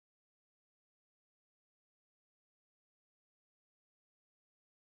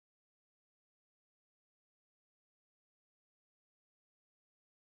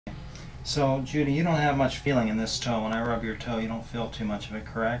So, Judy, you don't have much feeling in this toe. When I rub your toe, you don't feel too much of it,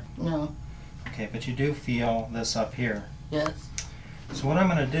 correct? No. Okay, but you do feel this up here. Yes. So what I'm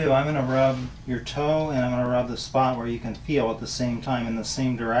going to do, I'm going to rub your toe and I'm going to rub the spot where you can feel at the same time in the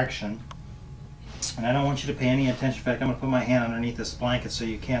same direction. And I don't want you to pay any attention. In fact, I'm going to put my hand underneath this blanket so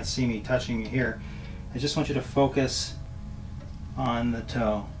you can't see me touching you here. I just want you to focus on the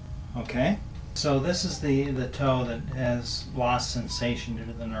toe. Okay? So this is the toe that has lost sensation due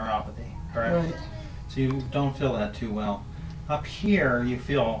to the neuropathy, correct? Right. So you don't feel that too well. Up here, you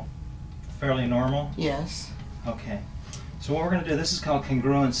feel fairly normal? Yes. Okay. So what we're going to do, this is called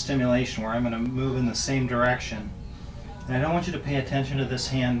congruent stimulation, where I'm going to move in the same direction. And I don't want you to pay attention to this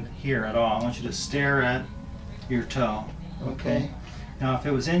hand here at all. I want you to stare at your toe. Okay. Now if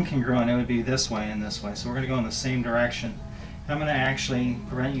it was incongruent, it would be this way and this way. So we're going to go in the same direction. I'm going to actually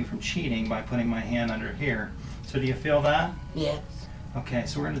prevent you from cheating by putting my hand under here. So do you feel that? Yes. Okay,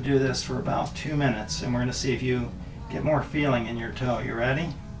 so we're going to do this for about 2 minutes, and we're going to see if you get more feeling in your toe. You ready?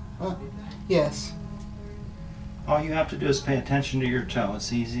 Yes. All you have to do is pay attention to your toe. It's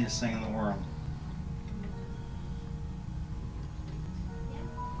the easiest thing in the world.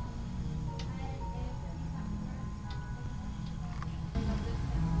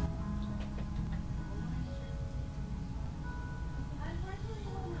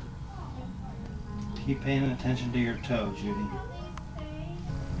 Keep paying attention to your toe, Judy.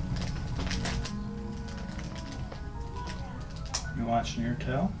 You watching your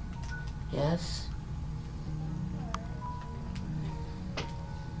toe? Yes.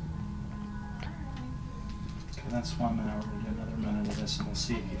 Okay, that's 1 minute. We're going to do another minute of this and we'll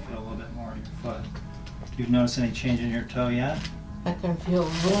see if you feel a little bit more in your foot. Do you notice any change in your toe yet? I can feel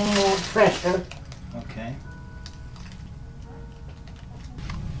a little more pressure. Okay.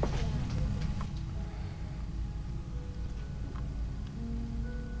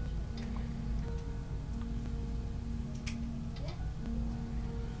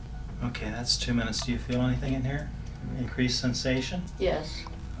 Okay, that's 2 minutes. Do you feel anything in here? Increased sensation? Yes.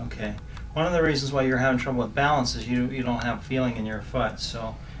 Okay. One of the reasons why you're having trouble with balance is you don't have feeling in your foot.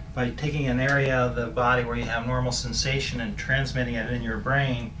 So by taking an area of the body where you have normal sensation and transmitting it in your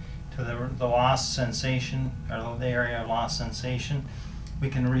brain to the lost sensation, or the area of lost sensation, we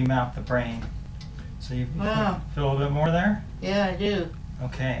can remap the brain. So you Wow. feel a little bit more there? Yeah, I do.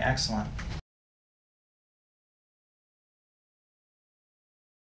 Okay, excellent.